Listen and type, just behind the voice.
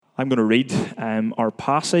I'm going to read our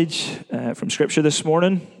passage from Scripture this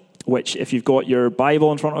morning, which if you've got your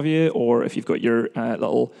Bible in front of you or if you've got your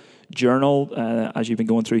little journal as you've been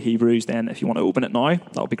going through Hebrews, then if you want to open it now,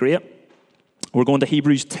 that'll be great. We're going to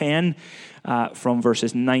Hebrews 10 from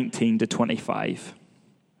verses 19 to 25.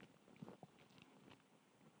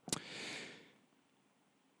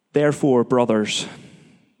 Therefore, brothers,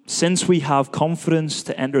 since we have confidence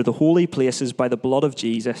to enter the holy places by the blood of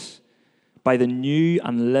Jesus, by the new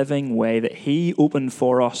and living way that he opened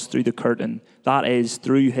for us through the curtain, that is,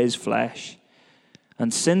 through his flesh.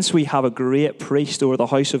 And since we have a great priest over the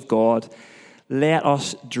house of God, let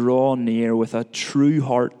us draw near with a true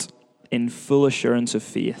heart in full assurance of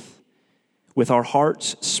faith, with our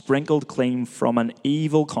hearts sprinkled clean from an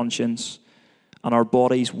evil conscience and our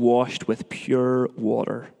bodies washed with pure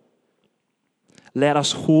water. Let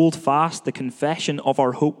us hold fast the confession of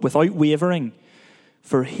our hope without wavering,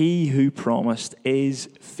 for he who promised is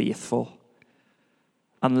faithful.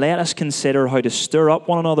 And let us consider how to stir up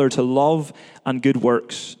one another to love and good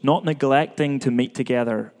works, not neglecting to meet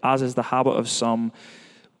together, as is the habit of some,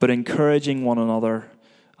 but encouraging one another,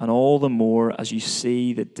 and all the more as you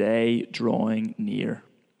see the day drawing near.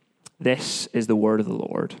 This is the word of the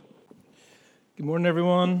Lord. Good morning,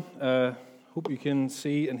 everyone. Hope you can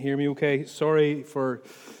see and hear me okay. Sorry for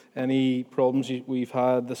any problems we've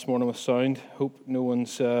had this morning with sound. Hope no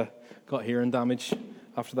one's got hearing damage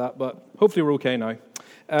after that, but hopefully we're okay now.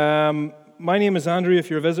 My name is Andrew. If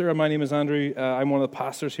you're a visitor, my name is Andrew. I'm one of the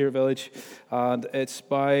pastors here at Village, and it's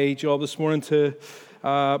my job this morning to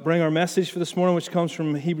bring our message for this morning, which comes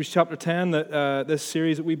from Hebrews chapter 10, that this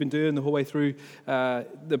series that we've been doing the whole way through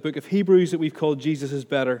the book of Hebrews that we've called Jesus is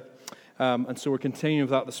Better. And so we're continuing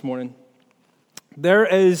with that this morning. There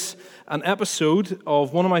is an episode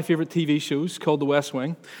of one of my favorite TV shows called The West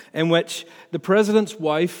Wing, in which the president's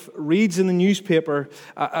wife reads in the newspaper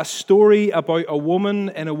a story about a woman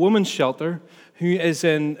in a woman's shelter who is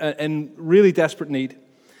in really desperate need.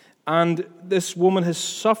 And this woman has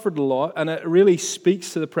suffered a lot, and it really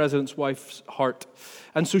speaks to the president's wife's heart.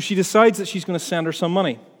 And so she decides that she's going to send her some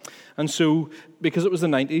money. And so, because it was the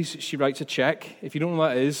 90s, she writes a check. If you don't know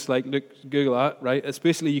what that is, look, Google that, right? It's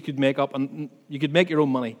basically you could make your own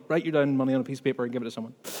money. Write your down money on a piece of paper and give it to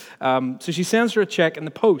someone. So she sends her a check in the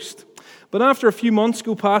post. But after a few months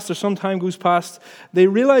go past, or some time goes past, they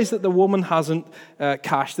realize that the woman hasn't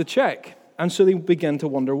cashed the check. And so they begin to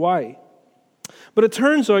wonder why. But it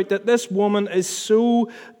turns out that this woman is so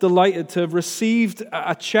delighted to have received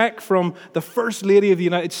a check from the First Lady of the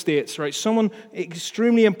United States, right? Someone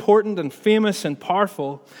extremely important and famous and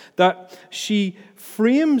powerful, that she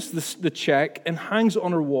frames the check and hangs it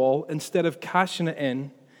on her wall instead of cashing it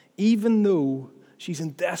in, even though she's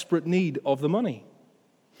in desperate need of the money.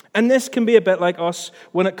 And this can be a bit like us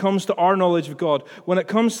when it comes to our knowledge of God, when it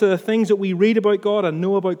comes to the things that we read about God and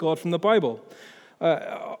know about God from the Bible.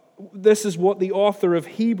 This is what the author of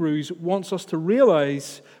Hebrews wants us to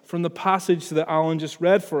realize from the passage that Alan just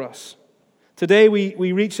read for us. Today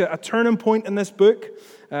we reach a turning point in this book,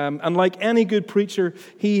 and like any good preacher,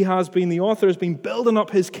 the author has been building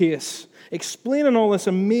up his case, explaining all this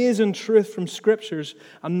amazing truth from Scriptures,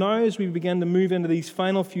 and now as we begin to move into these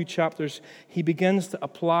final few chapters, he begins to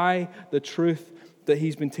apply the truth that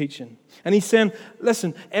he's been teaching. And he's saying,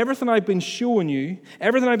 listen, everything I've been showing you,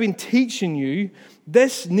 everything I've been teaching you,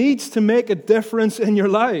 this needs to make a difference in your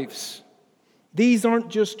lives. These aren't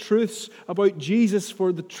just truths about Jesus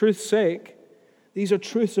for the truth's sake. These are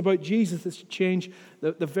truths about Jesus that should change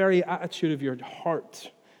the very attitude of your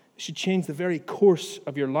heart. It should change the very course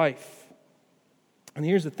of your life. And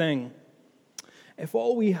here's the thing. If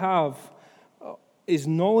all we have is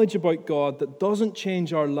knowledge about God that doesn't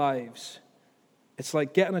change our lives, it's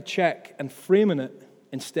like getting a check and framing it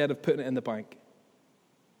instead of putting it in the bank.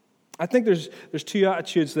 I think there's two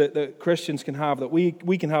attitudes that Christians can have, that we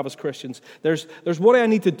can have as Christians. There's what I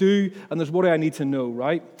need to do, and there's what I need to know,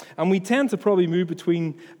 right? And we tend to probably move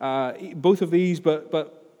between both of these,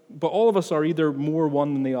 but all of us are either more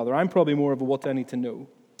one than the other. I'm probably more of a what I need to know.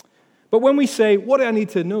 But when we say, what do I need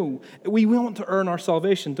to know? We want to earn our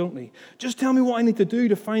salvation, don't we? Just tell me what I need to do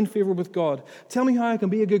to find favor with God. Tell me how I can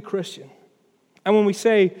be a good Christian. And when we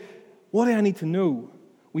say, what do I need to know?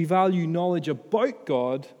 We value knowledge about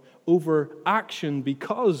God over action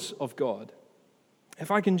because of God. If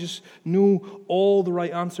I can just know all the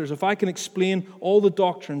right answers, if I can explain all the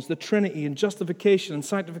doctrines, the Trinity and justification and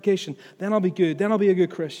sanctification, then I'll be good. Then I'll be a good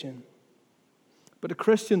Christian. But a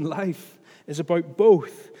Christian life is about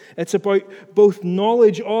both. It's about both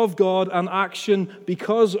knowledge of God and action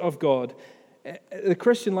because of God. The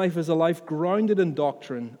Christian life is a life grounded in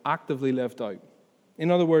doctrine, actively lived out. In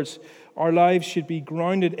other words, our lives should be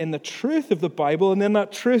grounded in the truth of the Bible, and then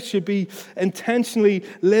that truth should be intentionally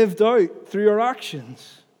lived out through our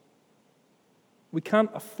actions. We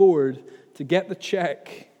can't afford to get the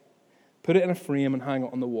check, put it in a frame, and hang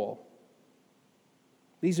it on the wall.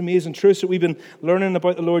 These amazing truths that we've been learning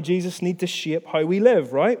about the Lord Jesus need to shape how we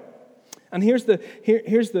live, right? And here's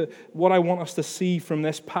what I want us to see from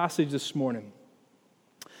this passage this morning.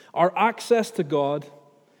 Our access to God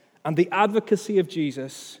and the advocacy of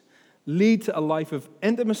Jesus lead to a life of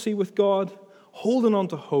intimacy with God, holding on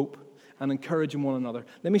to hope, and encouraging one another.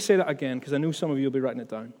 Let me say that again, because I know some of you will be writing it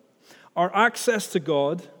down. Our access to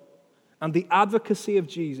God and the advocacy of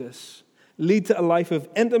Jesus lead to a life of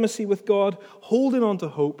intimacy with God, holding on to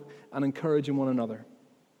hope, and encouraging one another.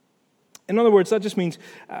 In other words, that just means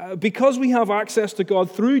because we have access to God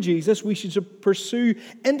through Jesus, we should pursue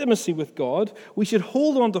intimacy with God, we should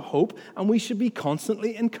hold on to hope, and we should be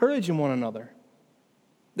constantly encouraging one another.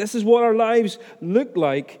 This is what our lives look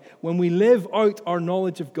like when we live out our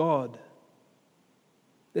knowledge of God.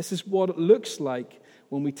 This is what it looks like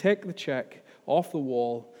when we take the check off the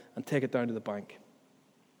wall and take it down to the bank.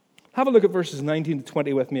 Have a look at verses 19 to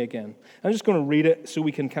 20 with me again. I'm just going to read it so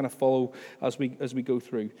we can kind of follow as we go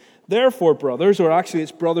through. Therefore, brothers, or actually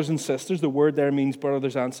it's brothers and sisters. The word there means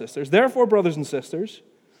brothers and sisters. Therefore, brothers and sisters,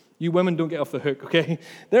 you women don't get off the hook, okay?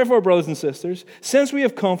 Therefore, brothers and sisters, since we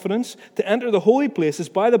have confidence to enter the holy places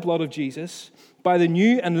by the blood of Jesus, by the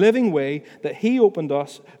new and living way that he opened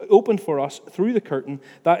for us through the curtain,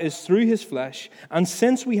 that is through his flesh, and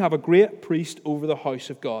since we have a great priest over the house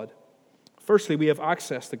of God. Firstly, we have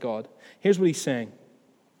access to God. Here's what he's saying.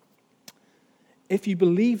 If you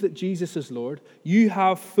believe that Jesus is Lord, you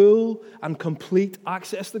have full and complete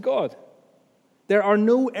access to God. There are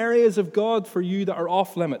no areas of God for you that are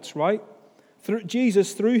off limits, right?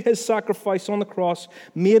 Jesus, through his sacrifice on the cross,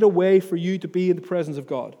 made a way for you to be in the presence of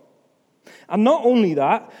God. And not only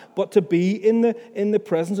that, but to be in the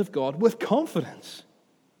presence of God with confidence.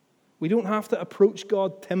 We don't have to approach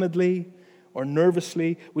God timidly or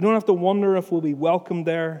nervously. We don't have to wonder if we'll be welcomed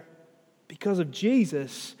there. Because of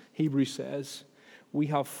Jesus, Hebrews says, we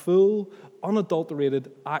have full,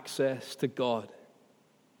 unadulterated access to God.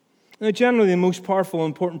 Now, generally, the most powerful and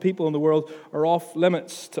important people in the world are off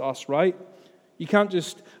limits to us, right? You can't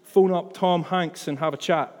just phone up Tom Hanks and have a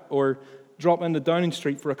chat, or drop into Downing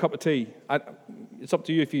Street for a cup of tea. It's up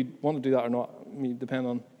to you if you want to do that or not. I mean, depend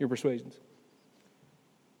on your persuasions.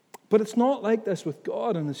 But it's not like this with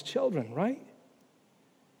God and his children, right?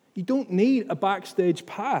 You don't need a backstage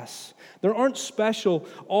pass. There aren't special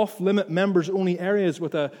off-limit members-only areas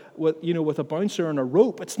with a bouncer and a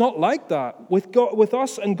rope. It's not like that. With God, with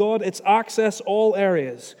us and God, it's access all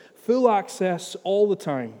areas, full access all the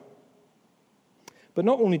time. But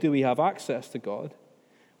not only do we have access to God,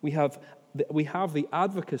 we have the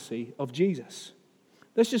advocacy of Jesus.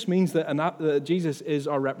 This just means that Jesus is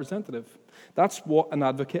our representative. That's what an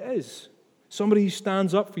advocate is. Somebody who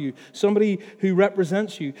stands up for you, somebody who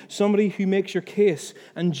represents you, somebody who makes your case.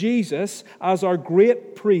 And Jesus, as our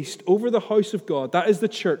great priest over the house of God, that is the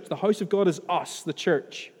church. The house of God is us, the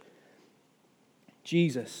church.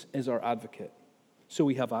 Jesus is our advocate. So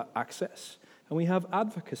we have access and we have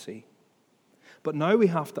advocacy. But now we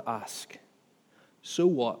have to ask, so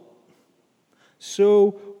what?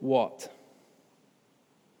 So what?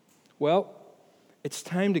 Well, it's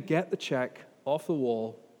time to get the check off the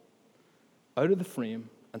wall, out of the frame,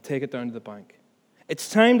 and take it down to the bank. It's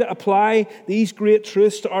time to apply these great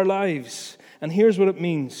truths to our lives. And here's what it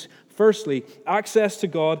means. Firstly, access to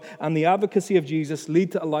God and the advocacy of Jesus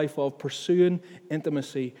lead to a life of pursuing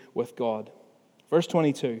intimacy with God. Verse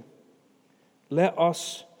 22. Let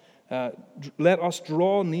us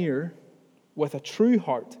draw near with a true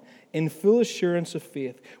heart, in full assurance of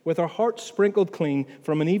faith, with our hearts sprinkled clean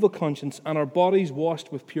from an evil conscience and our bodies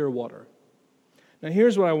washed with pure water. Now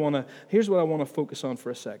here's what I want to focus on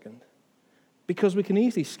for a second, because we can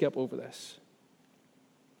easily skip over this.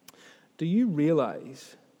 Do you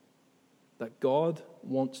realize that God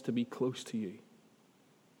wants to be close to you?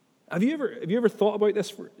 Have you ever thought about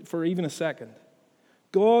this for even a second?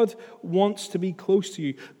 God wants to be close to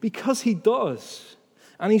you because he does.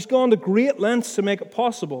 And he's gone to great lengths to make it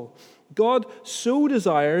possible. God so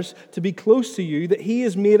desires to be close to you that he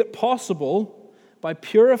has made it possible by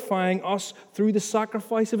purifying us through the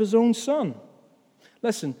sacrifice of his own Son.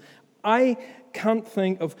 Listen, I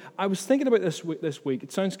was thinking about this week.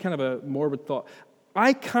 It sounds kind of a morbid thought.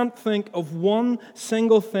 I can't think of one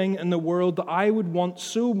single thing in the world that I would want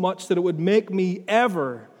so much that it would make me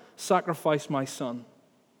ever sacrifice my son.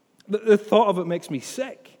 The thought of it makes me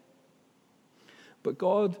sick. But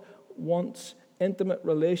God wants intimate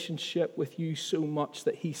relationship with you so much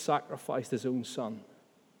that he sacrificed his own son.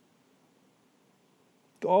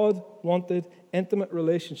 God wanted intimate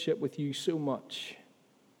relationship with you so much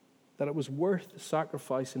that it was worth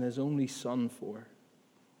sacrificing his only son for.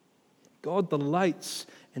 God delights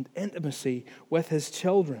in intimacy with his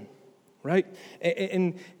children, right?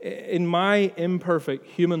 In my imperfect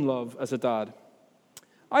human love as a dad,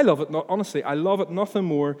 I love it, honestly, I love it nothing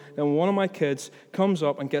more than when one of my kids comes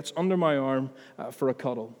up and gets under my arm for a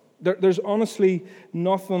cuddle. There's honestly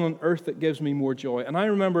nothing on earth that gives me more joy. And I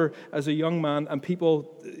remember as a young man and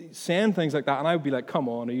people saying things like that, and I would be like, come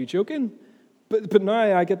on, are you joking? But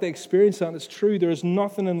now I get to experience that, and it's true. There is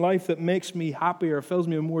nothing in life that makes me happier or fills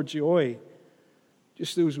me with more joy.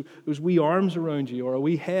 Just those wee arms around you or a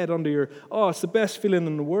wee head under your, it's the best feeling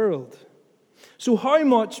in the world. So how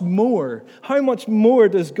much more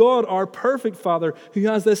does God, our perfect Father, who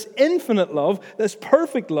has this infinite love, this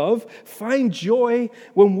perfect love, find joy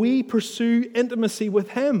when we pursue intimacy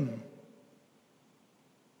with him?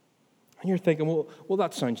 And you're thinking, well,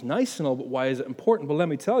 that sounds nice and all, but why is it important? Well, let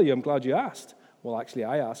me tell you, I'm glad you asked. Well, actually,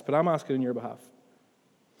 I asked, but I'm asking on your behalf.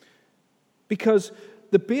 Because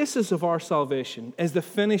the basis of our salvation is the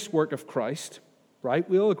finished work of Christ, right?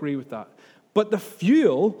 We all agree with that. But the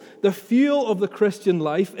fuel of the Christian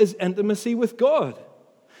life is intimacy with God.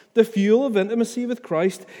 The fuel of intimacy with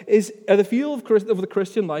Christ is, the fuel of the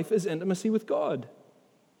Christian life is intimacy with God.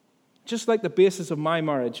 Just like the basis of my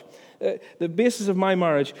marriage. The basis of my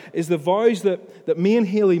marriage is the vows that me and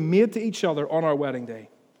Haley made to each other on our wedding day.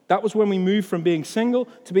 That was when we moved from being single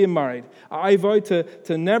to being married. I vowed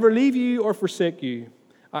to never leave you or forsake you.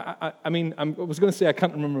 I was going to say I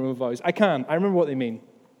can't remember my vows. I can. I remember what they mean.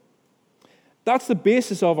 That's the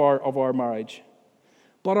basis of our marriage.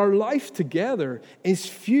 But our life together is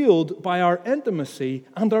fueled by our intimacy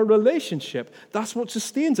and our relationship. That's what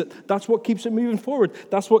sustains it. That's what keeps it moving forward.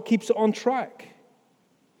 That's what keeps it on track.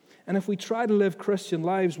 And if we try to live Christian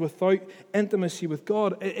lives without intimacy with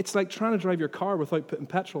God, it's like trying to drive your car without putting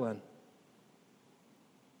petrol in.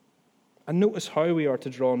 And notice how we are to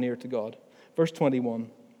draw near to God. Verse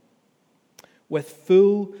 21. With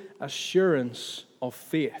full assurance of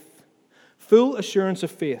faith. Full assurance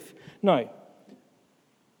of faith. Now,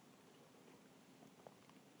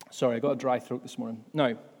 sorry, I got a dry throat this morning.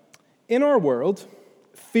 Now, in our world,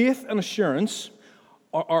 faith and assurance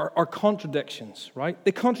are contradictions, right?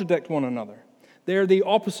 They contradict one another. They're the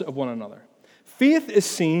opposite of one another. Faith is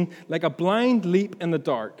seen like a blind leap in the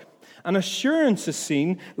dark, and assurance is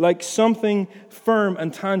seen like something firm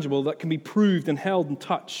and tangible that can be proved and held and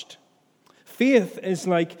touched. Faith is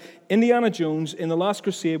like Indiana Jones in The Last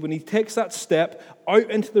Crusade when he takes that step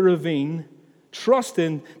out into the ravine,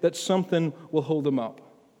 trusting that something will hold him up.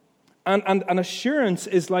 And assurance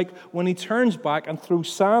is like when he turns back and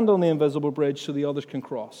throws sand on the invisible bridge so the others can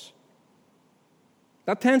cross.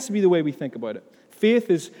 That tends to be the way we think about it. Faith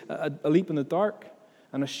is a leap in the dark,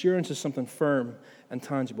 and assurance is something firm and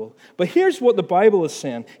tangible. But here's what the Bible is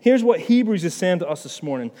saying. Here's what Hebrews is saying to us this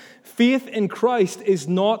morning. Faith in Christ is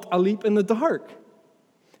not a leap in the dark.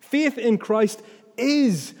 Faith in Christ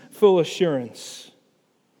is full assurance.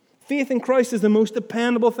 Faith in Christ is the most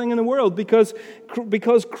dependable thing in the world because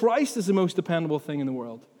Christ is the most dependable thing in the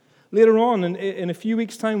world. Later on, in a few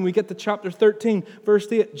weeks' time, we get to chapter 13, verse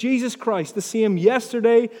 8. Jesus Christ, the same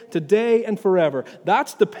yesterday, today, and forever.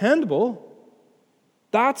 That's dependable.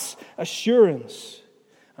 That's assurance.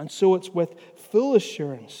 And so it's with full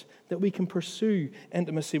assurance that we can pursue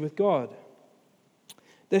intimacy with God.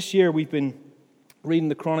 This year, we've been reading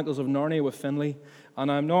the Chronicles of Narnia with Finley, and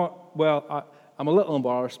I'm a little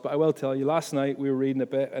embarrassed, but I will tell you, last night we were reading a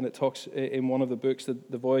bit, and it talks in one of the books,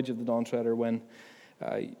 The Voyage of the Dawn Treader, when,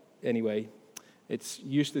 anyway, it's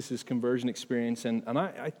Eustace's conversion experience, and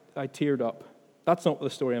I teared up. That's not the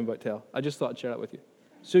story I'm about to tell. I just thought I'd share that with you.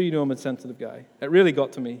 So you know I'm a sensitive guy. It really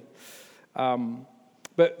got to me.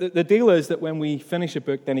 But the deal is that when we finish a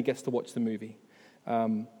book, then he gets to watch the movie.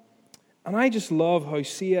 And I just love how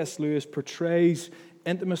C.S. Lewis portrays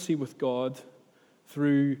intimacy with God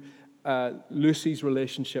through Lucy's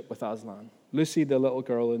relationship with Aslan. Lucy, the little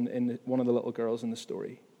girl, one of the little girls in the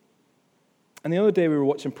story. And the other day we were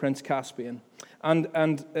watching Prince Caspian,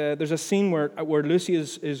 and there's a scene where Lucy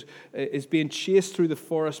is being chased through the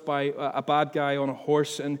forest by a bad guy on a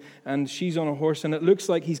horse, and she's on a horse, and it looks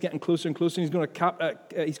like he's getting closer and closer. And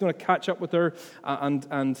he's going to catch up with her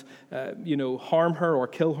and harm her or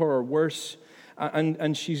kill her or worse.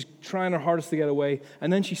 And she's trying her hardest to get away.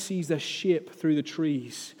 And then she sees this shape through the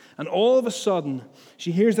trees. And all of a sudden,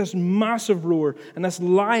 she hears this massive roar. And this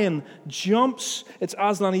lion jumps. It's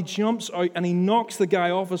Aslan. He jumps out and he knocks the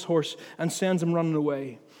guy off his horse and sends him running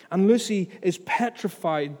away. And Lucy is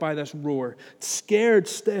petrified by this roar, scared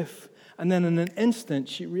stiff. And then in an instant,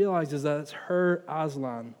 she realizes that it's her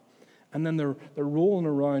Aslan. And then they're rolling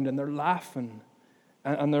around and they're laughing.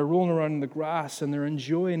 And they're rolling around in the grass and they're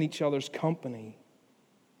enjoying each other's company.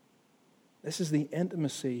 This is the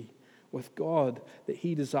intimacy with God that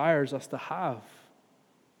He desires us to have.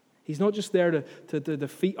 He's not just there to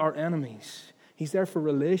defeat our enemies. He's there for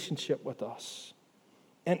relationship with us.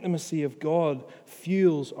 Intimacy of God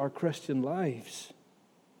fuels our Christian lives.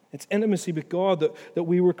 It's intimacy with God that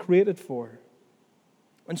we were created for.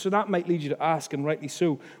 And so that might lead you to ask, and rightly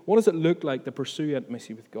so, what does it look like to pursue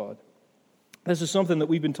intimacy with God? This is something that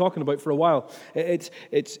we've been talking about for a while. It's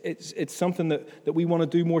something that we want to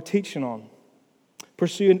do more teaching on.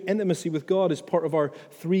 Pursuing intimacy with God is part of our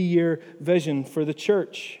 3-year vision for the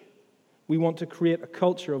church. We want to create a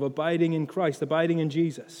culture of abiding in Christ, abiding in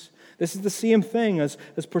Jesus. This is the same thing as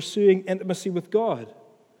pursuing intimacy with God,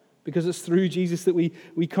 because it's through Jesus that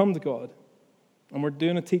we come to God. And we're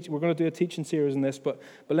going to do a teaching series on this, but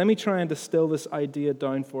let me try and distill this idea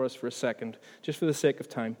down for us for a second, just for the sake of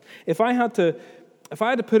time. If I had to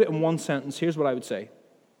put it in one sentence, here's what I would say.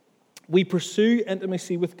 We pursue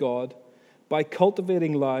intimacy with God by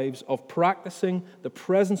cultivating lives of practicing the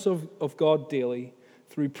presence of God daily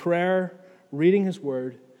through prayer, reading His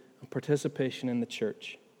Word, and participation in the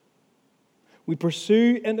church. We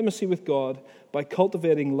pursue intimacy with God by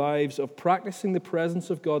cultivating lives of practicing the presence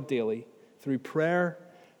of God daily through prayer,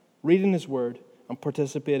 reading His Word, and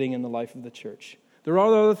participating in the life of the church. There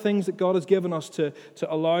are other things that God has given us to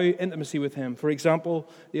allow intimacy with Him. For example,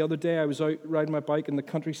 the other day I was out riding my bike in the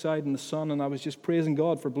countryside in the sun, and I was just praising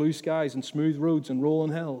God for blue skies and smooth roads and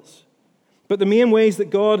rolling hills. But the main ways that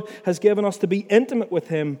God has given us to be intimate with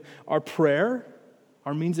Him are prayer,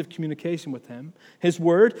 our means of communication with Him, His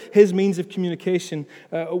Word, His means of communication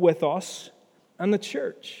with us, and the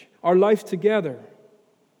church, our life together.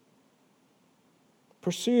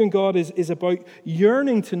 Pursuing God is about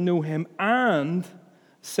yearning to know Him and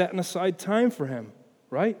setting aside time for Him,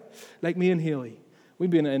 right? Like me and Haley. We've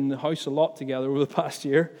been in the house a lot together over the past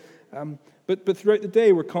year. But throughout the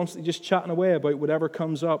day, we're constantly just chatting away about whatever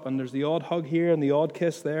comes up. And there's the odd hug here and the odd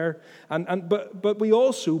kiss there. But we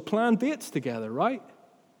also plan dates together, right?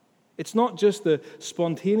 It's not just the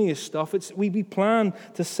spontaneous stuff. We plan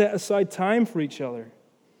to set aside time for each other.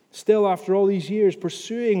 Still, after all these years,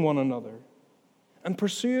 pursuing one another. And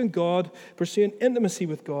pursuing God, pursuing intimacy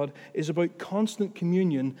with God, is about constant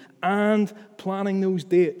communion and planning those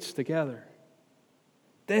dates together.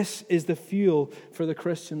 This is the fuel for the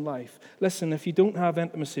Christian life. Listen, if you don't have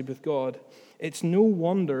intimacy with God, it's no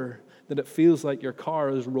wonder that it feels like your car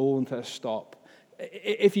is rolling to a stop.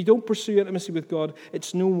 If you don't pursue intimacy with God,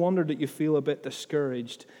 it's no wonder that you feel a bit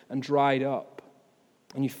discouraged and dried up.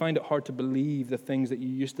 And you find it hard to believe the things that you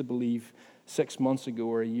used to believe 6 months ago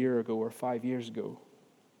or a year ago or 5 years ago.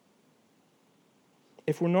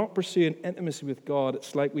 If we're not pursuing intimacy with God,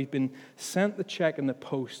 it's like we've been sent the check in the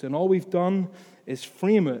post and all we've done is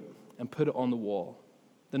frame it and put it on the wall.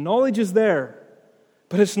 The knowledge is there,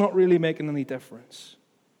 but it's not really making any difference.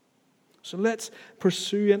 So let's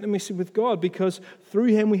pursue intimacy with God, because through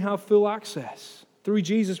Him we have full access. Through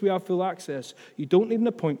Jesus we have full access. You don't need an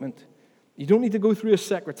appointment. You don't need to go through a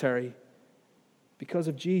secretary. Because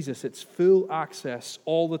of Jesus, it's full access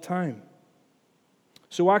all the time.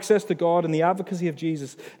 So access to God and the advocacy of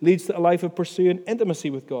Jesus leads to a life of pursuing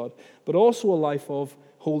intimacy with God, but also a life of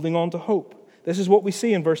holding on to hope. This is what we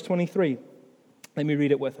see in verse 23. Let me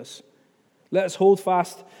read it with us. Let us hold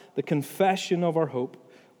fast the confession of our hope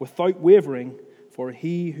without wavering, for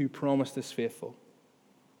He who promised is faithful.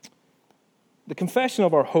 The confession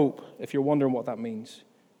of our hope, if you're wondering what that means,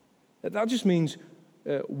 that just means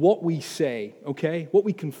what we say, okay? What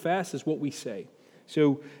we confess is what we say.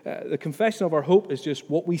 So the confession of our hope is just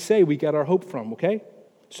what we say we get our hope from, okay?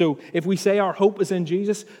 So if we say our hope is in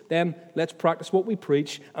Jesus, then let's practice what we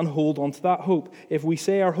preach and hold on to that hope. If we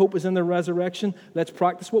say our hope is in the resurrection, let's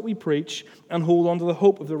practice what we preach and hold on to the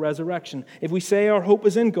hope of the resurrection. If we say our hope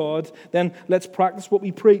is in God, then let's practice what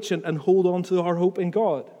we preach and hold on to our hope in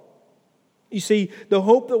God. You see, the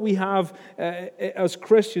hope that we have as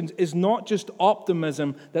Christians is not just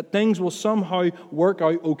optimism that things will somehow work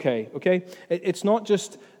out okay? It's not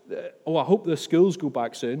just, I hope the schools go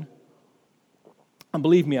back soon. And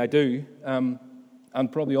believe me, I do, and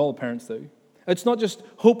probably all the parents do. It's not just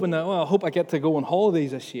hoping that, I hope I get to go on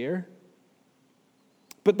holidays this year.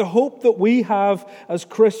 But the hope that we have as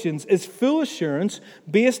Christians is full assurance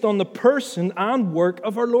based on the person and work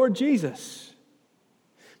of our Lord Jesus.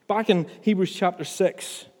 Back in Hebrews chapter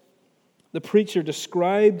 6, the preacher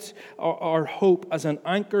described our hope as an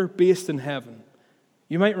anchor based in heaven.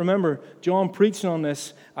 You might remember John preaching on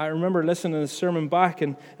this. I remember listening to the sermon back,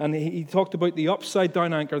 and he talked about the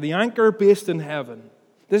upside-down anchor, the anchor based in heaven.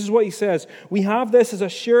 This is what he says. We have this as a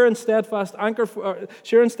sure and steadfast anchor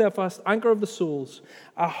of the souls,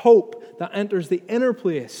 a hope that enters the inner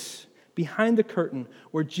place behind the curtain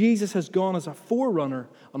where Jesus has gone as a forerunner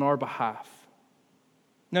on our behalf.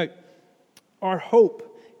 Now, our hope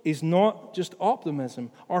is not just optimism.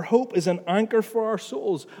 Our hope is an anchor for our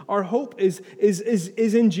souls. Our hope is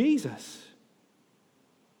in Jesus.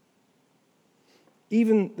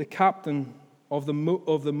 Even the captain of the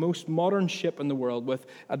most modern ship in the world, with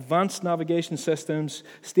advanced navigation systems,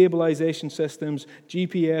 stabilization systems,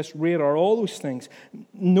 GPS, radar, all those things,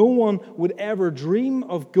 no one would ever dream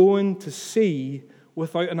of going to sea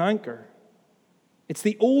without an anchor. It's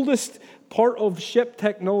the oldest part of ship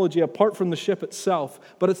technology apart from the ship itself,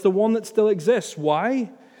 but it's the one that still exists. Why?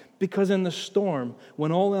 Because in the storm,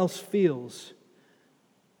 when all else fails,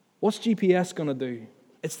 what's GPS going to do?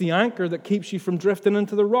 It's the anchor that keeps you from drifting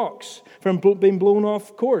into the rocks, from being blown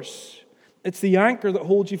off course. It's the anchor that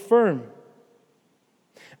holds you firm.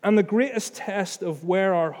 And the greatest test of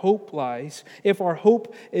where our hope lies, if our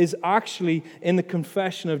hope is actually in the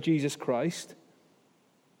confession of Jesus Christ,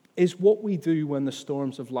 is what we do when the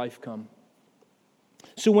storms of life come.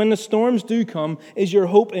 So when the storms do come, is your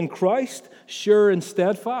hope in Christ sure and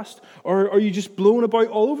steadfast, or are you just blown about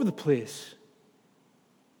all over the place?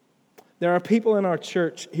 There are people in our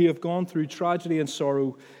church who have gone through tragedy and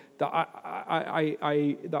sorrow that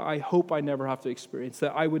I hope I never have to experience,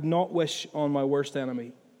 that I would not wish on my worst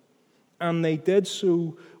enemy. And they did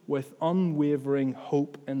so with unwavering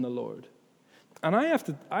hope in the Lord. And I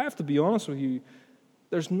have to be honest with you,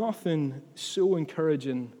 there's nothing so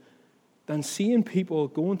encouraging than seeing people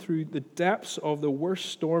going through the depths of the worst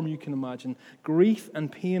storm you can imagine, grief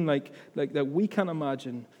and pain like that we can't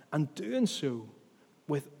imagine, and doing so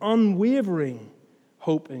with unwavering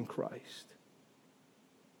hope in Christ.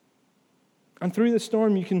 And through the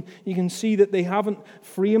storm, you can see that they haven't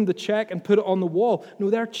framed the check and put it on the wall. No,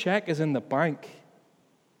 their check is in the bank.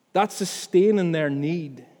 That's sustaining their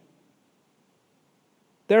need.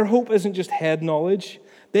 Their hope isn't just head knowledge.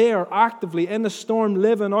 They are actively in the storm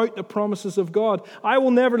living out the promises of God. I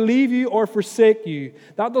will never leave you or forsake you.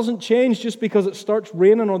 That doesn't change just because it starts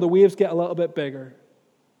raining or the waves get a little bit bigger.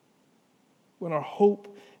 When our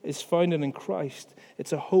hope is founded in Christ,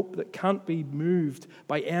 it's a hope that can't be moved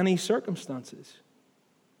by any circumstances.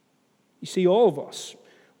 You see, all of us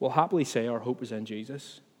will happily say our hope is in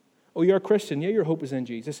Jesus. Oh, you're a Christian. Yeah, your hope is in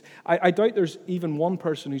Jesus. I doubt there's even one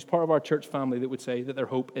person who's part of our church family that would say that their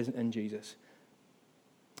hope isn't in Jesus.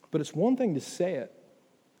 But it's one thing to say it,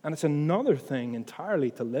 and it's another thing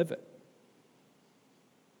entirely to live it.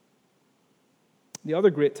 The other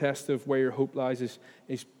great test of where your hope lies is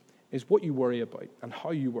what you worry about and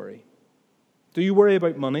how you worry. Do you worry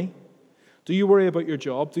about money? Do you worry about your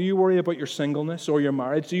job? Do you worry about your singleness or your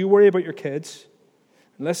marriage? Do you worry about your kids?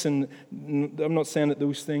 Listen, I'm not saying that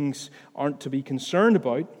those things aren't to be concerned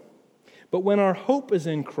about, but when our hope is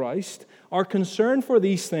in Christ, our concern for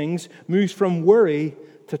these things moves from worry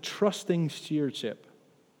to trusting stewardship.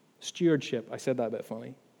 Stewardship, I said that a bit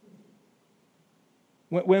funny.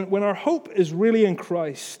 When our hope is really in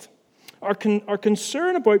Christ, our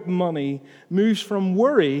concern about money moves from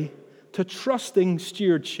worry to trusting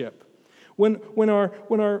stewardship. When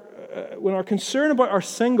our concern about our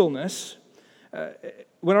singleness,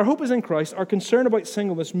 when our hope is in Christ, our concern about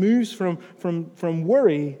singleness moves from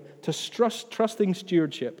worry to trusting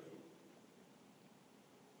stewardship.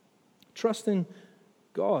 Trusting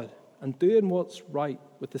God and doing what's right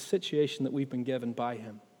with the situation that we've been given by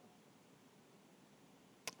Him.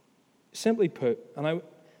 Simply put, and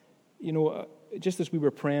just as we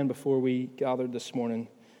were praying before we gathered this morning,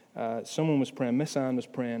 someone was praying, Miss Ann was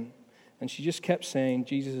praying, and she just kept saying,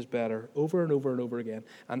 Jesus is better, over and over and over again.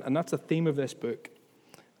 And that's the theme of this book.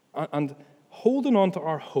 And holding on to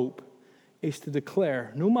our hope is to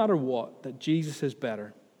declare, no matter what, that Jesus is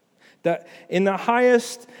better. That in the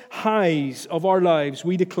highest highs of our lives,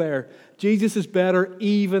 we declare, Jesus is better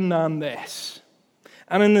even than this.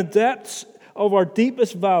 And in the depths of our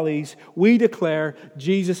deepest valleys, we declare,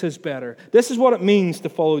 Jesus is better. This is what it means to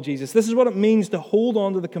follow Jesus. This is what it means to hold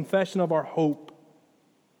on to the confession of our hope.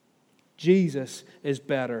 Jesus is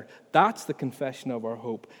better. That's the confession of our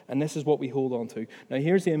hope. And this is what we hold on to. Now,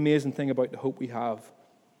 here's the amazing thing about the hope we have.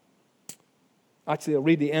 Actually, I'll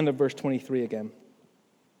read the end of verse 23 again.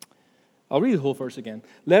 I'll read the whole verse again.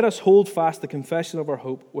 Let us hold fast the confession of our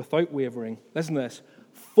hope without wavering. Listen to this.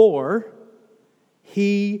 For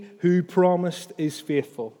He who promised is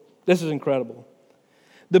faithful. This is incredible.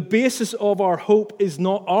 The basis of our hope is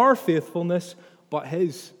not our faithfulness, but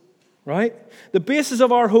His. Right? The basis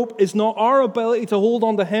of our hope is not our ability to hold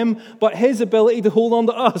on to Him, but His ability to hold on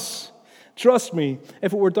to us. Trust me,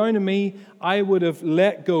 if it were down to me, I would have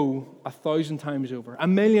let go 1,000 times over,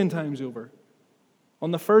 1,000,000 times over. On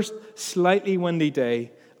the first slightly windy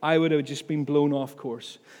day, I would have just been blown off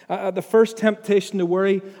course. At the first temptation to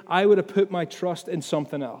worry, I would have put my trust in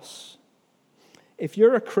something else. If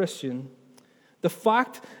you're a Christian, the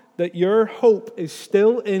fact that your hope is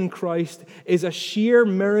still in Christ is a sheer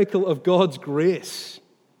miracle of God's grace.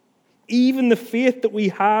 Even the faith that we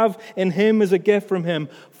have in Him is a gift from Him.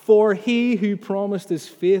 For He who promised is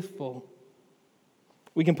faithful.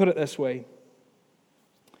 We can put it this way.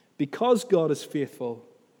 Because God is faithful,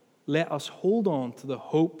 let us hold on to the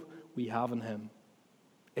hope we have in Him.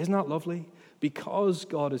 Isn't that lovely? Because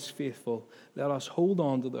God is faithful, let us hold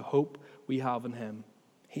on to the hope we have in Him.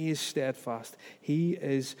 He is steadfast. He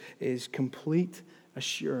is complete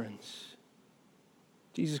assurance.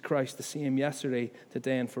 Jesus Christ, the same yesterday,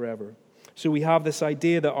 today, and forever. So we have this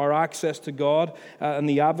idea that our access to God and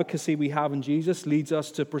the advocacy we have in Jesus leads us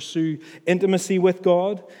to pursue intimacy with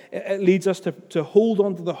God. It leads us to hold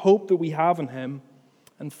on to the hope that we have in Him.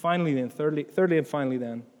 And finally then, thirdly and finally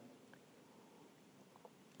then,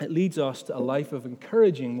 it leads us to a life of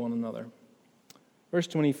encouraging one another. Verse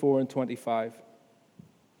 24 and 25.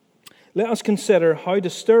 Let us consider how to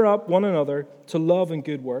stir up one another to love and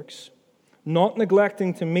good works, not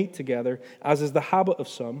neglecting to meet together, as is the habit of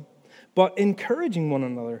some, but encouraging one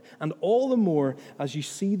another, and all the more as you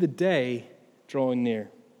see the day drawing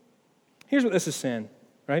near. Here's what this is saying,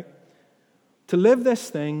 right? To live this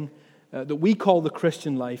thing that we call the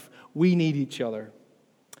Christian life, we need each other.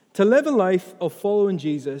 To live a life of following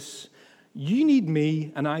Jesus, you need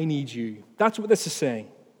me and I need you. That's what this is saying.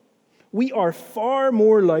 We are far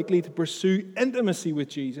more likely to pursue intimacy with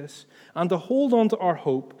Jesus and to hold on to our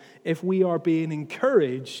hope if we are being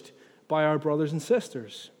encouraged by our brothers and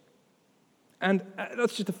sisters. And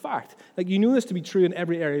that's just a fact. Like, you know this to be true in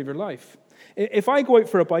every area of your life. If I go out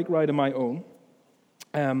for a bike ride on my own,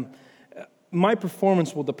 my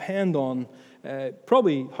performance will depend on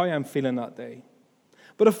probably how I'm feeling that day.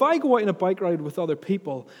 But if I go out on a bike ride with other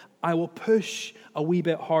people, I will push a wee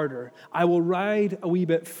bit harder. I will ride a wee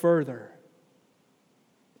bit further.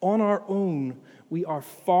 On our own, we are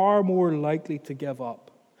far more likely to give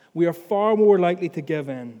up. We are far more likely to give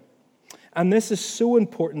in. And this is so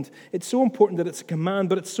important. It's so important that it's a command,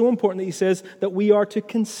 but it's so important that He says that we are to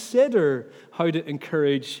consider how to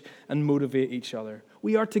encourage and motivate each other.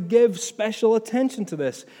 We are to give special attention to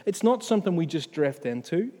this. It's not something we just drift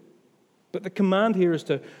into. But the command here is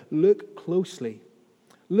to look closely.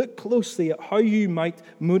 Look closely at how you might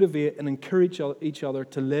motivate and encourage each other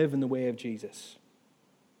to live in the way of Jesus.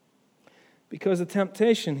 Because the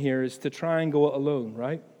temptation here is to try and go it alone,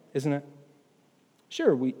 right? Isn't it?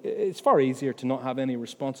 Sure, it's far easier to not have any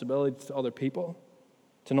responsibility to other people,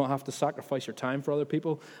 to not have to sacrifice your time for other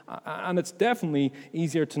people, and it's definitely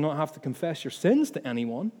easier to not have to confess your sins to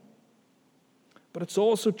anyone. But it's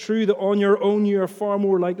also true that on your own you are far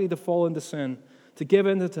more likely to fall into sin, to give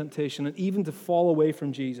in to temptation, and even to fall away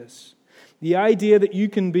from Jesus. The idea that you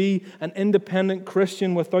can be an independent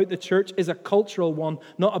Christian without the church is a cultural one,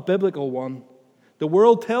 not a biblical one. The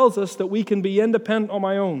world tells us that we can be independent on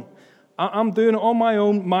my own. I'm doing it on my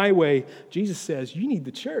own, my way. Jesus says, you need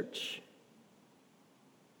the church.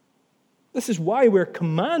 This is why we're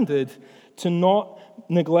commanded to not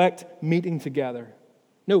neglect meeting together.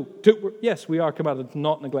 Yes, we are commanded to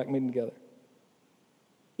not neglect meeting together.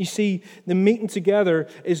 You see, the meeting together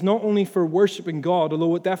is not only for worshiping God,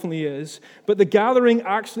 although it definitely is, but the gathering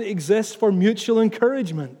actually exists for mutual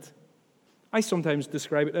encouragement. I sometimes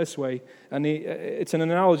describe it this way, and it's an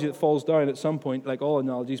analogy that falls down at some point, like all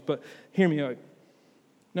analogies, but hear me out.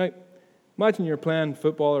 Now, imagine you're playing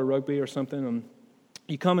football or rugby or something, and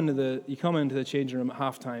you come into the changing room at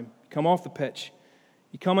halftime, come off the pitch.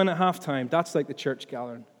 You come in at halftime, that's like the church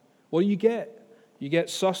gathering. What do you get? You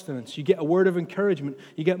get sustenance. You get a word of encouragement.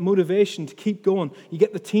 You get motivation to keep going. You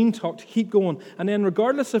get the team talk to keep going. And then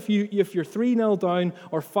regardless if you're 3-0 down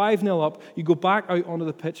or 5-0 up, you go back out onto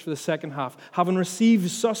the pitch for the second half, having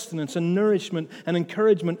received sustenance and nourishment and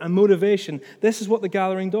encouragement and motivation. This is what the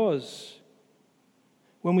gathering does.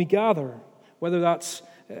 When we gather, whether that's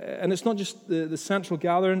and it's not just the central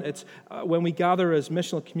gathering, it's when we gather as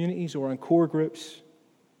missional communities or in core groups.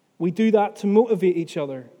 We do that to motivate each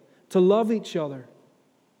other, to love each other,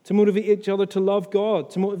 to motivate each other to love God,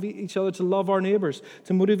 to motivate each other to love our neighbors,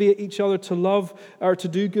 to motivate each other to love or to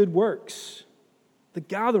do good works. The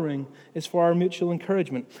gathering is for our mutual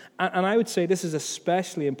encouragement. And I would say this is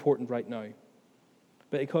especially important right now,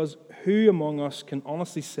 because who among us can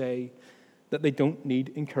honestly say that they don't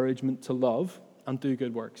need encouragement to love and do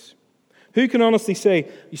good works? Who can honestly say,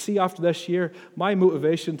 you see, after this year, my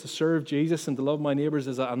motivation to serve Jesus and to love my neighbors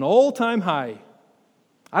is at an all-time high?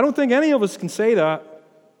 I don't think any of us can say that.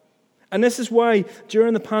 And this is why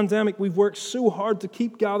during the pandemic we've worked so hard to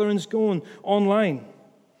keep gatherings going online.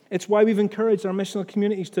 It's why we've encouraged our missional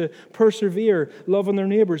communities to persevere, loving their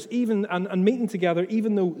neighbors, even and meeting together,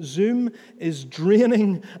 even though Zoom is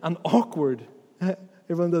draining and awkward.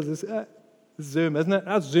 Everyone does this. Zoom, isn't it?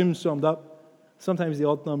 That's Zoom summed up. Sometimes the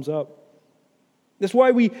odd thumbs up. That's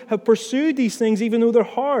why we have pursued these things even though they're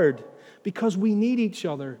hard, because we need each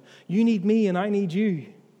other. You need me and I need you.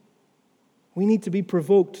 We need to be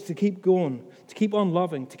provoked to keep going, to keep on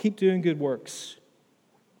loving, to keep doing good works.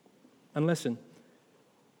 And listen,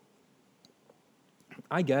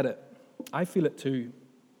 I get it. I feel it too.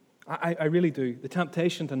 I really do. The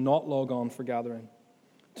temptation to not log on for gathering,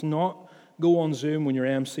 to not go on Zoom when your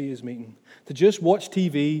MC is meeting, to just watch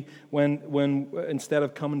TV when instead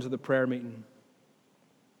of coming to the prayer meeting.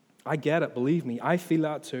 I get it, believe me. I feel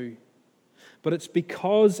that too. But it's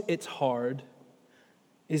because it's hard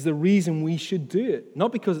is the reason we should do it.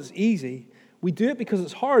 Not because it's easy. We do it because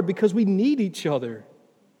it's hard, because we need each other.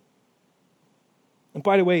 And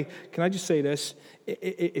by the way, can I just say this?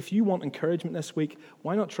 If you want encouragement this week,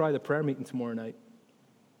 why not try the prayer meeting tomorrow night?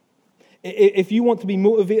 If you want to be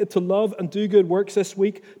motivated to love and do good works this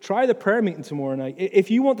week, try the prayer meeting tomorrow night.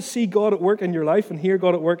 If you want to see God at work in your life and hear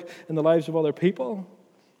God at work in the lives of other people,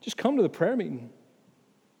 just come to the prayer meeting.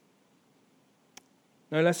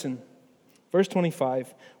 Now listen, verse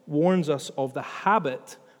 25 warns us of the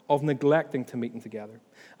habit of neglecting to meeting together.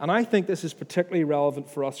 And I think this is particularly relevant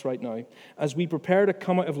for us right now as we prepare to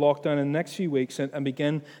come out of lockdown in the next few weeks and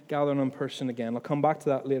begin gathering in person again. I'll come back to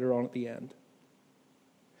that later on at the end.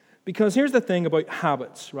 Because here's the thing about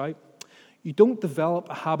habits, right? You don't develop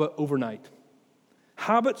a habit overnight.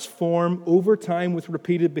 Habits form over time with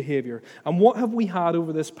repeated behavior. And what have we had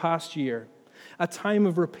over this past year? A time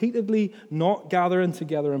of repeatedly not gathering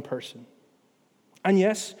together in person. And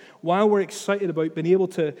yes, while we're excited about being able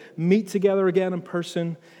to meet together again in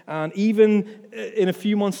person, and even in a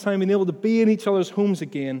few months' time being able to be in each other's homes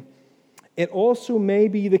again, it also may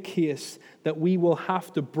be the case that we will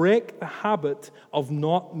have to break the habit of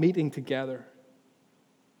not meeting together.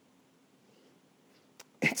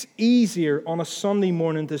 It's easier on a Sunday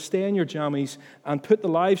morning to stay in your jammies and put the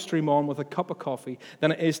live stream on with a cup of coffee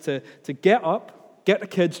than it is to get up, get the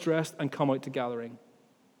kids dressed, and come out to gathering.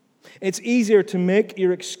 It's easier to make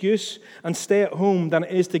your excuse and stay at home than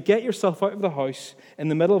it is to get yourself out of the house in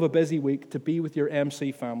the middle of a busy week to be with your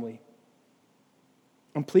MC family.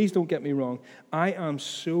 And please don't get me wrong, I am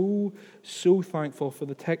so thankful for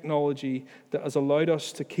the technology that has allowed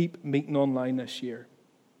us to keep meeting online this year.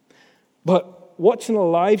 But watching a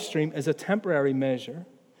live stream is a temporary measure.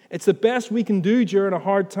 It's the best we can do during a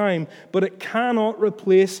hard time, but it cannot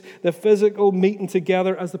replace the physical meeting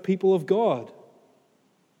together as the people of God.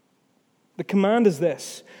 The command is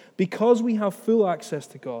this: because we have full access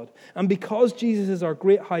to God, and because Jesus is our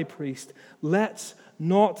great high priest, let's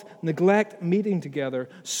not neglect meeting together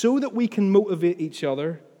so that we can motivate each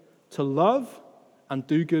other to love and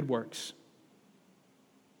do good works.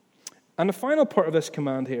 And the final part of this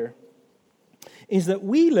command here is that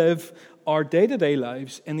we live our day-to-day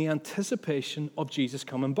lives in the anticipation of Jesus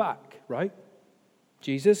coming back, right?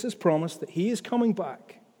 Jesus has promised that he is coming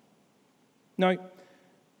back. Now,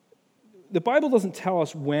 the Bible doesn't tell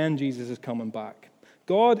us when Jesus is coming back.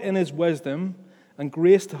 God, in his wisdom and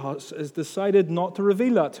grace to us, has decided not to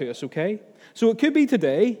reveal that to us, okay? So it could be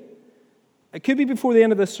today. It could be before the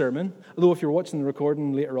end of this sermon. Although if you're watching the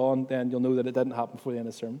recording later on, then you'll know that it didn't happen before the end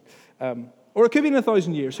of the sermon. Or it could be in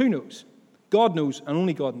 1,000 years. Who knows? God knows, and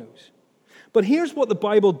only God knows. But here's what the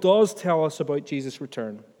Bible does tell us about Jesus'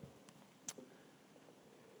 return.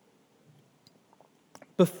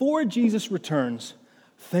 Before Jesus returns,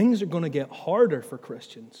 things are going to get harder for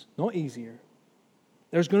Christians, not easier.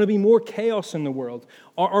 There's going to be more chaos in the world.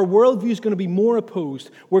 Our worldview is going to be more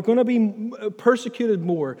opposed. We're going to be persecuted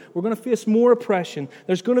more. We're going to face more oppression.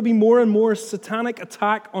 There's going to be more and more satanic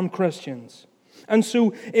attack on Christians. And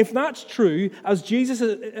so, if that's true, as Jesus,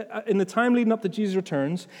 in the time leading up to Jesus'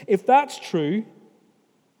 returns, if that's true,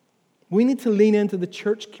 we need to lean into the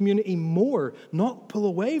church community more, not pull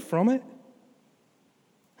away from it.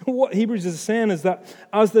 What Hebrews is saying is that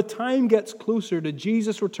as the time gets closer to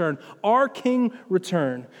Jesus' return, our King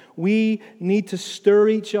return, we need to stir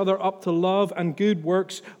each other up to love and good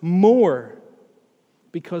works more,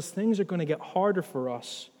 because things are going to get harder for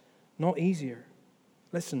us, not easier.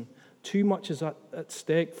 Listen, too much is at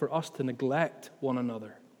stake for us to neglect one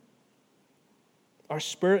another. Our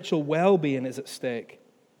spiritual well-being is at stake.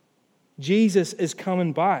 Jesus is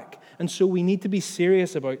coming back, and so we need to be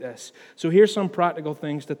serious about this. So here's some practical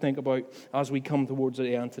things to think about as we come towards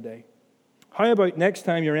the end today. How about next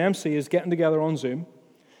time your MC is getting together on Zoom,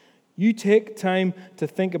 you take time to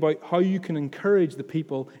think about how you can encourage the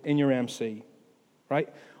people in your MC, right?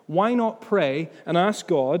 Why not pray and ask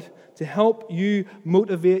God to help you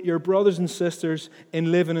motivate your brothers and sisters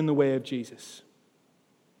in living in the way of Jesus?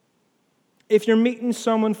 If you're meeting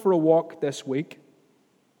someone for a walk this week,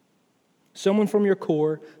 someone from your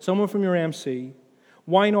core, someone from your MC,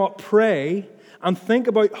 why not pray and think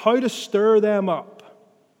about how to stir them up?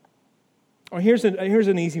 Or here's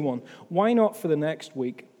an easy one. Why not for the next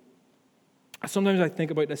week? Sometimes I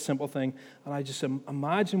think about this simple thing, and I just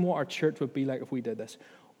imagine what our church would be like if we did this.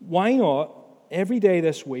 Why not, every day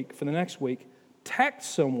this week, for the next week,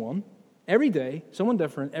 text someone, every day, someone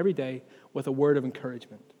different, every day, with a word of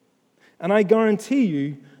encouragement? And I guarantee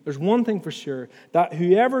you, there's one thing for sure, that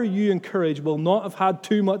whoever you encourage will not have had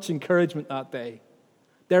too much encouragement that day.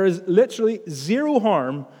 There is literally zero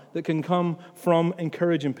harm that can come from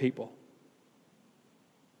encouraging people.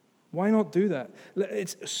 Why not do that?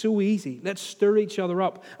 It's so easy. Let's stir each other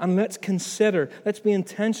up, and let's be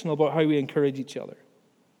intentional about how we encourage each other.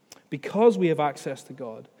 Because we have access to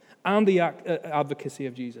God and the advocacy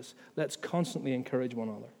of Jesus, let's constantly encourage one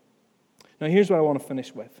another. Now, here's what I want to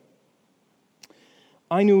finish with.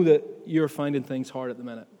 I know that you're finding things hard at the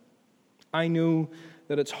minute. I know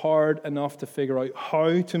that it's hard enough to figure out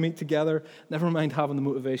how to meet together, never mind having the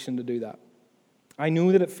motivation to do that. I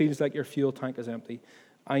know that it feels like your fuel tank is empty.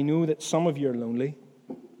 I know that some of you are lonely.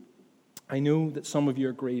 I know that some of you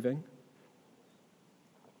are grieving.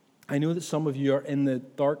 I know that some of you are in the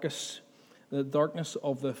darkness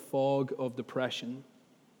of the fog of depression.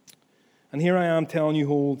 And here I am telling you,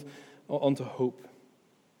 hold on to hope.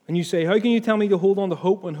 And you say, how can you tell me to hold on to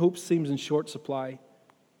hope when hope seems in short supply?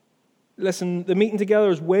 Listen, the meeting together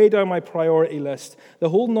is way down my priority list. The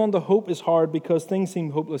holding on to hope is hard because things seem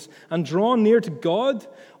hopeless. And drawing near to God,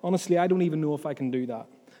 honestly, I don't even know if I can do that.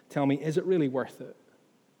 Tell me, is it really worth it?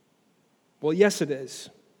 Well, yes, it is.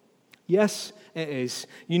 Yes, it is.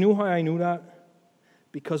 You know how I know that?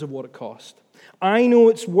 Because of what it cost. I know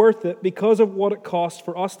it's worth it because of what it costs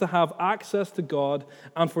for us to have access to God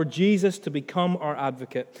and for Jesus to become our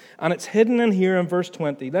advocate. And it's hidden in here in verse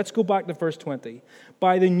 20. Let's go back to verse 20.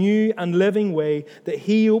 By the new and living way that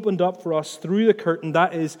He opened up for us through the curtain,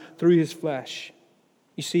 that is, through His flesh.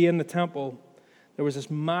 You see, in the temple, there was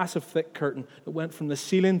this massive thick curtain that went from the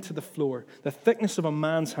ceiling to the floor, the thickness of a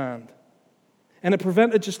man's hand. And it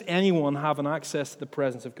prevented just anyone having access to the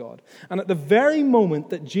presence of God. And at the very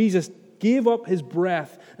moment that Jesus gave up His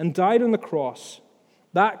breath and died on the cross,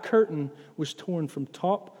 that curtain was torn from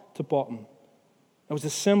top to bottom. It was a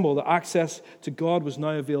symbol that access to God was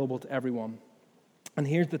now available to everyone. And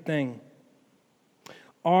here's the thing.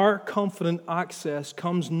 Our confident access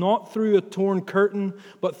comes not through a torn curtain,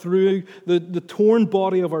 but through the torn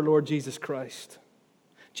body of our Lord Jesus Christ.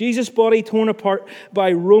 Jesus' body torn apart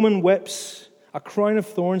by Roman whips, a crown of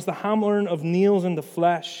thorns, the hammering of nails in the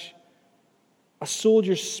flesh, a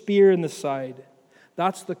soldier's spear in the side.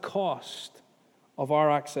 That's the cost of our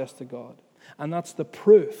access to God. And that's the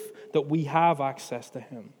proof that we have access to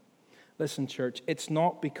Him. Listen, church, it's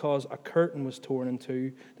not because a curtain was torn in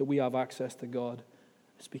two that we have access to God.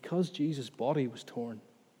 It's because Jesus' body was torn.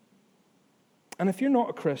 And if you're not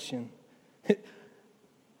a Christian,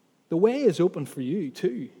 the way is open for you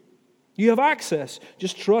too. You have access.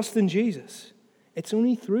 Just trust in Jesus. It's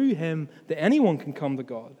only through Him that anyone can come to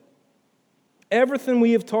God. Everything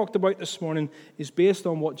we have talked about this morning is based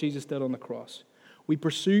on what Jesus did on the cross. We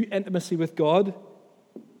pursue intimacy with God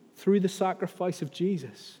through the sacrifice of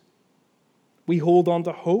Jesus. We hold on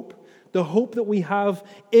to hope, the hope that we have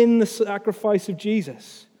in the sacrifice of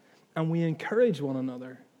Jesus. And we encourage one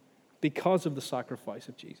another because of the sacrifice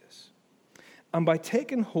of Jesus. And by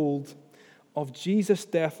taking hold of Jesus'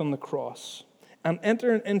 death on the cross and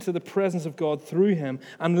entering into the presence of God through Him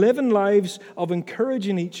and living lives of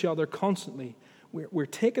encouraging each other constantly, we're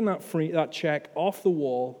taking that check off the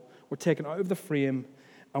wall, we're taking it out of the frame,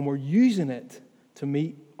 and we're using it to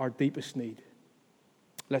meet our deepest need.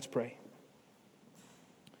 Let's pray.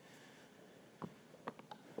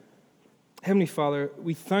 Heavenly Father,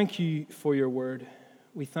 we thank You for Your word.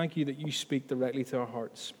 We thank You that You speak directly to our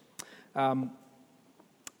hearts. Father,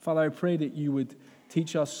 I pray that You would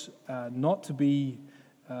teach us not to be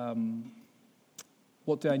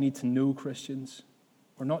what do I need to know Christians,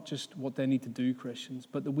 or not just what do I need to do Christians,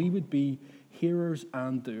 but that we would be hearers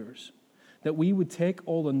and doers. That we would take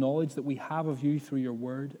all the knowledge that we have of You through Your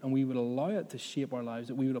word and we would allow it to shape our lives,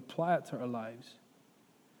 that we would apply it to our lives.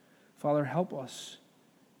 Father, help us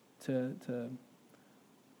to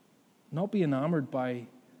not be enamored by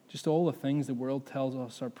just all the things the world tells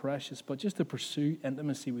us are precious, but just to pursue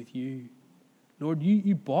intimacy with you. Lord,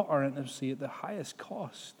 you bought our intimacy at the highest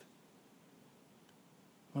cost.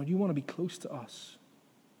 Lord, you want to be close to us.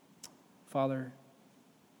 Father,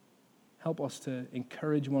 help us to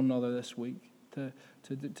encourage one another this week, to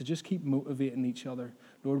just keep motivating each other.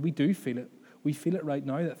 Lord, we do feel it. We feel it right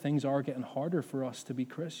now that things are getting harder for us to be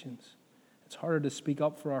Christians. It's harder to speak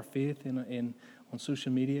up for our faith on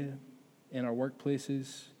social media, in our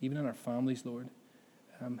workplaces, even in our families, Lord.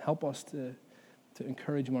 Help us to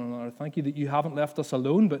encourage one another. Thank you that you haven't left us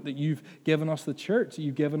alone, but that you've given us the church,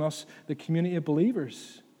 you've given us the community of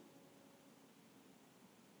believers.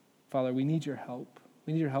 Father, we need your help.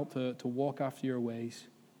 We need your help to walk after your ways.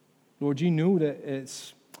 Lord, you know that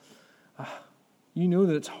it's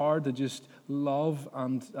hard to just love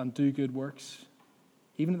and do good works,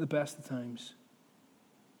 even at the best of times.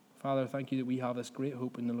 Father, thank you that we have this great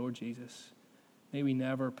hope in the Lord Jesus. May we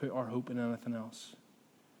never put our hope in anything else.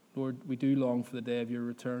 Lord, we do long for the day of your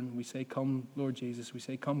return. We say, come, Lord Jesus. We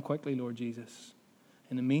say, come quickly, Lord Jesus.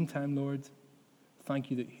 In the meantime, Lord,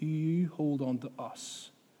 thank you that you hold on to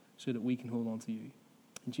us so that we can hold on to you.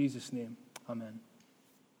 In Jesus' name, amen.